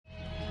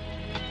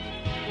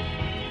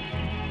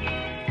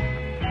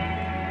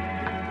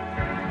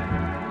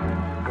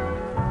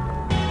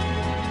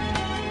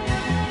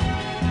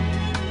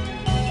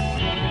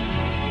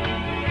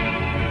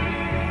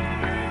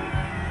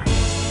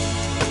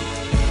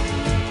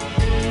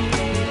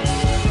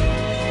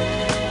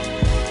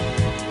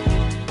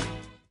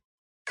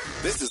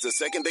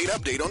second date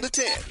update on the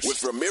 10s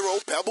with Ramiro,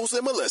 Pebbles,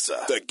 and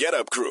Melissa. The Get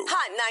Up Crew.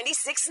 Hot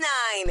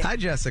 96.9. Hi,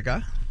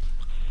 Jessica.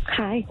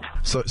 Hi.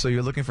 So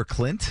you're looking for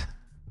Clint?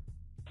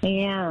 I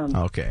am.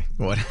 Okay.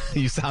 What?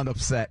 You sound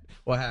upset.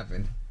 What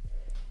happened?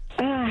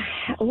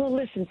 Well,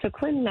 listen, so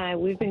Clint and I,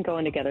 we've been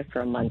going together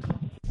for a month.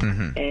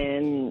 Mm-hmm.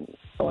 And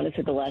I want to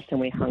say the last time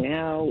we hung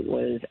out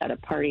was at a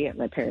party at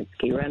my parents'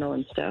 ski rental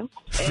in Stowe.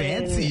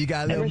 Fancy. You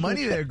got a little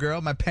money there,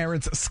 girl. My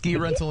parents' ski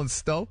rental in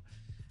Stowe.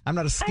 I'm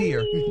not a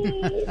skier.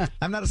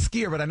 I'm not a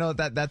skier, but I know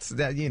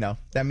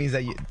that means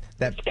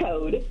that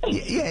code.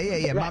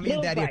 Yeah. Right, Mommy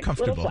and Daddy flex, are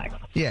comfortable. flex.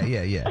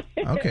 Yeah.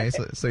 Okay,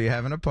 so you're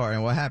having a party,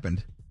 and what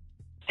happened?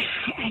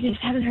 I just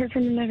haven't heard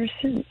from him ever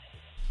since.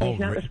 He's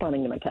not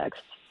responding to my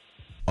texts.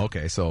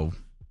 Okay, so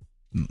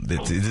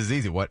this is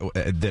easy. What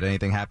did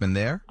anything happen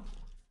there?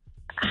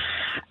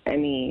 I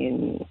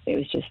mean, it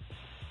was just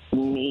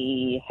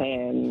me,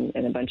 him,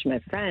 and a bunch of my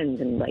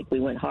friends, and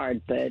we went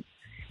hard, but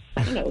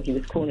I don't know, he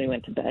was cool when we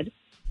went to bed.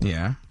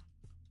 Yeah.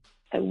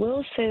 I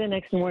will say the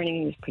next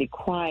morning he was pretty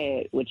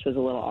quiet, which was a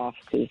little off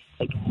because,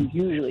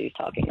 usually he's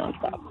talking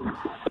nonstop.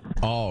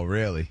 Oh,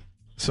 really?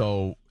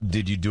 So,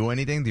 did you do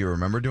anything? Do you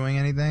remember doing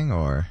anything,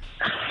 or?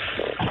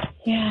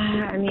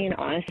 Yeah, I mean,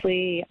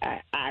 honestly,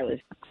 I was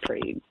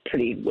pretty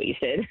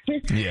wasted.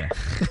 Yeah.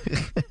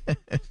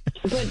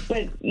 But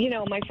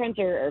my friends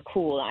are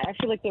cool. I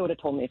feel like they would have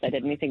told me if I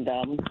did anything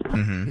dumb.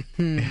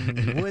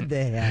 Mm-hmm. Would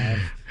they have?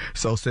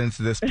 So since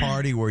this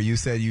party where you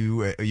said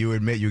you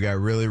admit you got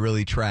really,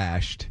 really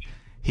trashed,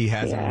 he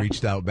hasn't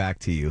reached out back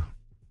to you?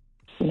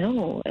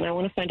 No, and I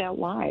want to find out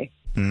why.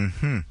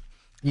 Mm-hmm.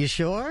 You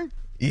sure?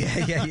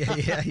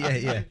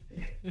 Yeah.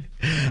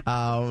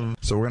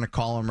 So we're going to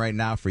call him right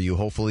now for you.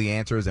 Hopefully he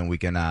answers, and we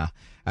can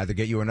either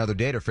get you another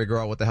date or figure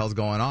out what the hell's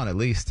going on at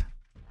least.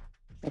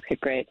 Okay,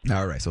 great.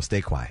 All right, so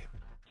stay quiet.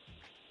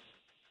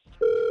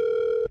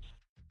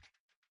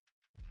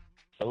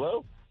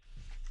 Hello?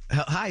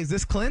 Hi, is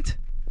this Clint?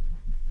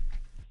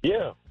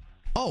 Yeah.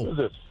 Oh. Who's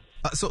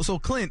this? So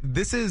Clint,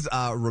 this is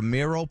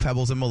Ramiro,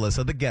 Pebbles, and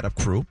Melissa, the Get Up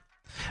Crew.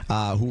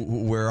 Who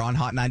we're on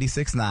Hot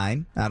 96.9.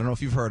 I don't know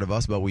if you've heard of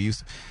us, but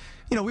we've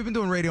been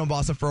doing radio in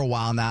Boston for a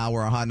while now.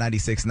 We're on Hot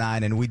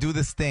 96.9, and we do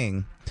this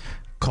thing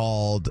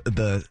called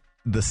the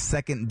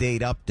second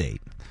date update,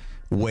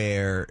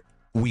 where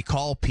we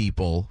call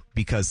people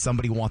because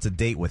somebody wants a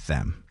date with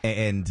them,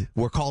 and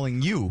we're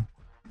calling you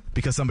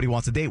because somebody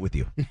wants a date with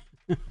you.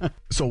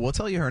 So we'll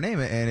tell you her name,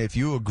 and if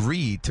you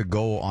agree to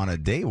go on a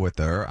date with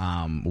her,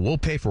 we'll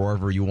pay for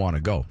wherever you want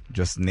to go.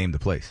 Just name the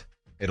place.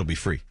 It'll be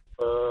free.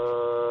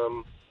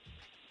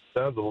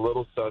 Sounds a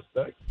little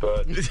suspect,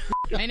 but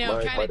I know,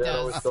 it kind of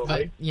does,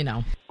 but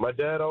My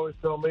dad always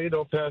told me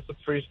don't pass up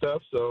free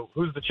stuff, so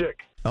who's the chick?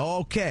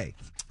 Okay.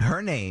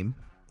 Her name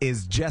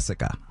is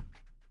Jessica.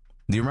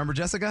 Do you remember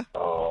Jessica?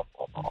 Oh,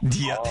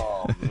 Yeah.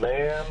 oh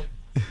man.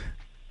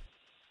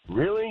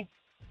 Really?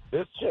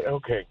 This chick?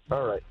 Okay,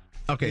 all right.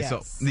 Okay,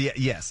 Yes.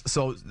 Yes.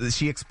 So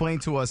she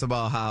explained to us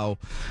about how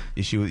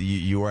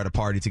you were at a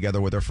party together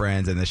with her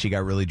friends, and then she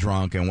got really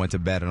drunk and went to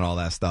bed and all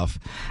that stuff.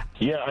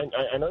 Yeah,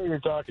 I know what you're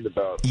talking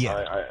about.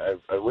 Yeah.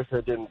 I wish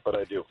I didn't, but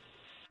I do.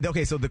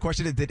 Okay, so the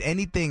question is, did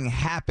anything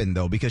happen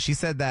though? Because she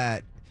said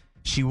that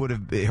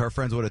her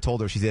friends would have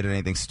told her she did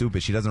anything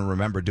stupid. She doesn't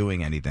remember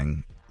doing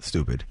anything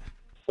stupid.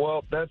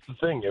 Well, that's the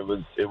thing. It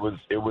was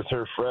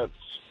her friends.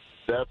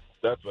 That's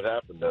what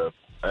happened.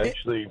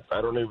 Actually,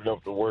 I don't even know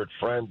if the word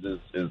friends is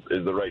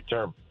the right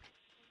term.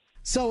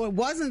 So it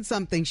wasn't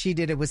something she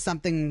did. It was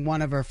something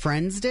one of her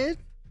friends did?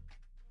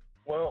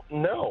 Well,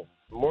 no.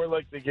 More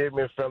like they gave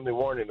me a friendly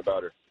warning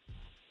about her.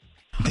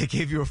 They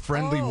gave you a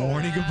friendly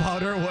warning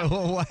about her?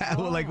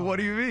 What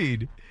do you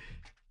mean?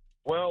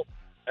 Well,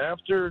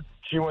 after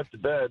she went to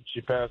bed,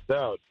 she passed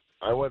out.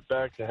 I went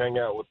back to hang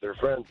out with their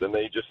friends, and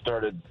they just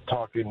started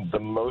talking the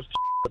most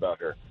about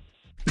her.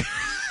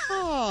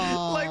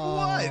 Oh. Like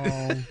what?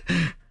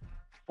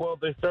 Well,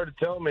 they started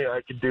telling me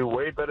I could do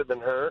way better than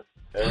her,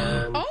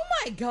 and oh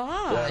my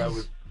god, that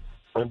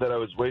I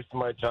was wasting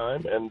my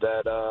time, and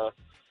that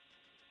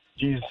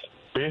she's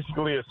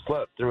basically a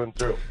slut through and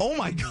through. Oh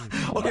my god.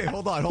 Okay,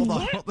 hold on.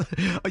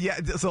 Yeah,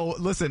 so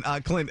listen,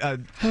 Clint,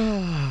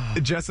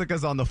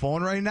 Jessica's on the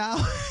phone right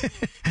now.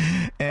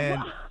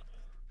 And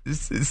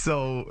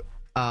so,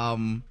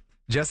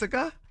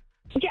 Jessica?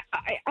 Yeah,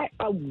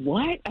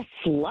 what? A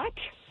slut?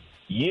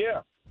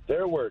 Yeah,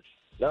 their words,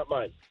 not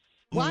mine.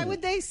 Why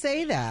would they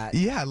say that?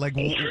 Yeah,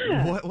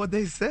 what'd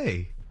they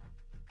say?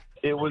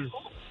 It was,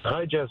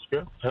 hi,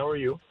 Jessica. How are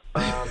you?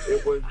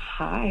 It was,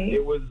 Hi.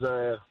 It was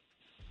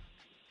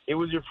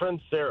your friend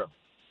Sarah.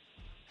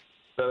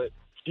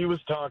 She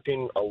was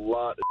talking a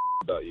lot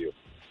about you.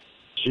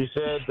 She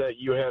said that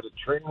you had a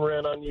train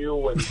ran on you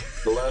when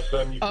the last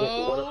time you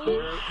went up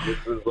there,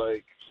 which was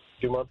like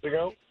 2 months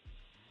ago.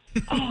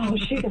 Oh,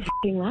 she's a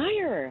f***ing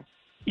liar.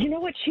 You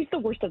know what? She's the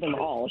worst of them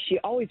all. She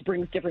always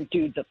brings different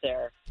dudes up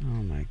there. Oh,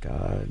 my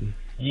God.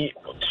 Yeah,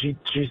 she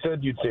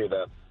said you'd say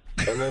that.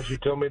 And then she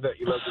told me that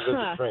you love to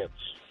visit France.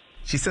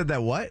 She said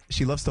that what?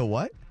 She loves to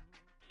what?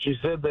 She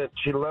said that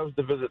she loves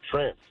to visit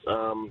France.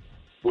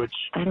 which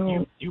I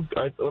don't.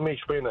 let me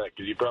explain that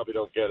because you probably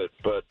don't get it.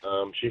 But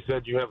she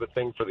said you have a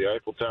thing for the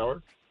Eiffel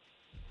Tower.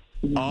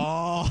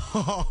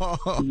 Oh.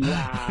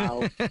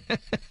 Wow.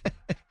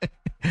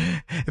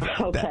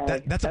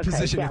 Okay. That's a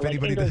position yeah, if like,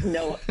 anybody there's does.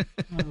 no.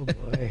 Oh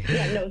boy.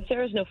 Yeah, no,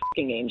 Sarah's no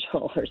fucking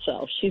angel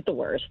herself. She's the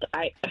worst.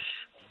 I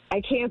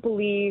can't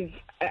believe.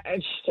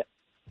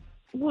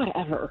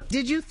 Whatever.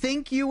 Did you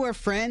think you were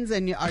friends,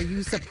 and are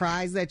you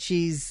surprised that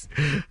she's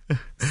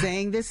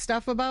saying this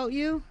stuff about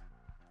you?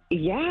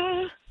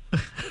 Yeah.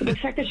 The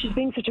fact that she's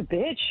being such a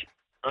bitch.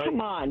 Come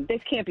on, this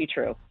can't be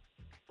true.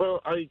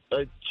 Well,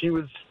 she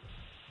was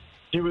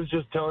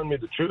just telling me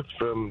the truth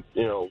from,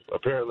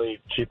 apparently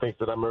she thinks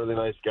that I'm a really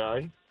nice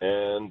guy,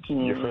 and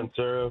your friend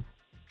Sarah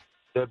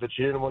said that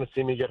she didn't want to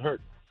see me get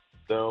hurt.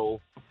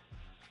 So,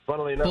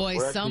 funnily enough, Boy,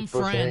 we're actually some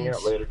supposed to hang friends.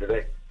 out later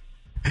today.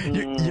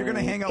 You're going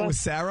to hang out with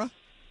Sarah?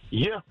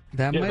 Yeah.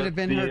 That might have that's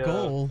been her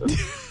goal.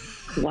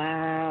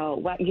 Wow.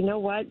 Well, you know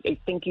what? I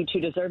think you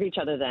two deserve each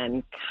other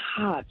then.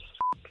 God.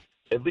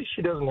 At least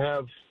she doesn't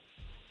have,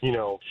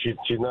 she's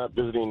not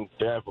visiting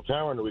the Eiffel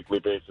Tower on a weekly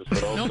basis,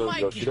 but also Oh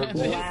my she doesn't.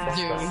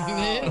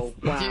 goodness,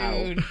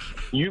 Wow.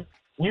 dude.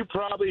 You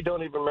probably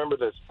don't even remember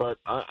this, but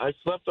I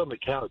slept on the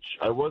couch.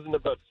 I wasn't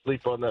about to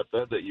sleep on that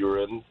bed that you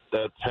were in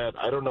that had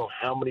I don't know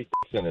how many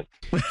in it.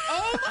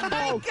 Oh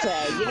my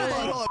Okay. You know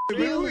Hold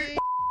what? on.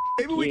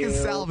 Maybe we can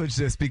salvage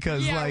this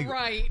because, Yeah,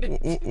 right.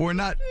 we're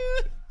not,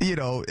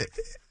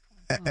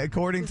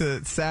 according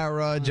to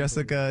Sarah,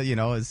 Jessica,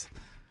 is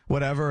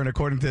whatever, and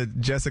according to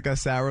Jessica,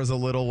 Sarah's a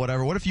little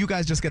whatever. What if you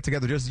guys just get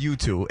together, just you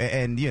two,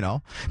 and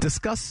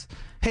discuss,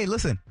 hey,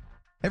 listen,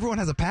 everyone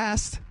has a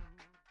past.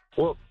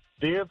 Well,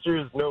 the answer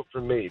is no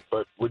for me,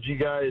 but would you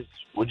guys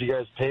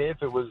pay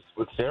if it was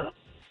with Sarah?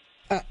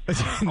 No,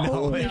 it's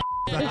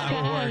not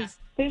how it works.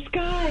 This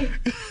guy.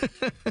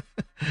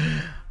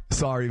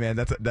 Sorry, man.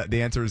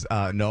 The answer is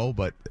no,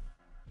 but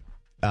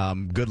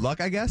good luck,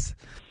 I guess.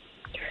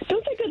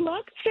 Don't say good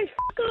luck. Say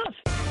fuck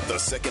off. The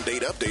second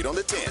date update on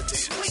the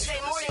 10s. Weekday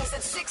mornings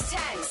at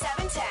 6:10,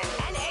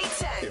 7:10, and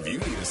 8:10. If you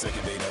need a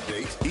second date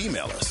update,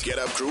 email us.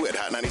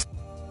 GetUpCrew@hot90.